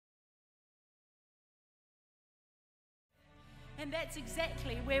And that's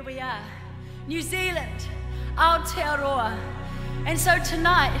exactly where we are. New Zealand, Aotearoa. And so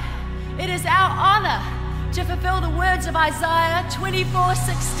tonight, it is our honor to fulfill the words of Isaiah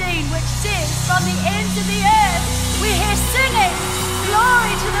 24:16, which says, from the ends of the earth, we hear singing,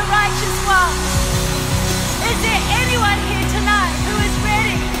 glory to the righteous one. Is there anyone here tonight who is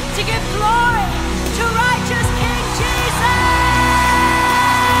ready to give glory to righteous King Jesus?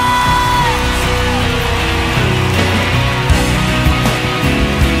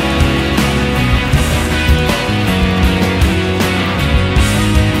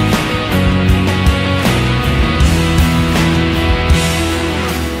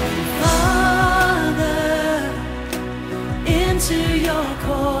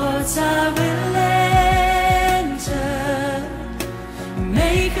 I will enter,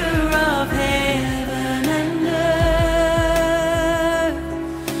 maker of heaven and earth.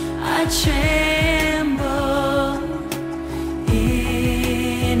 I trade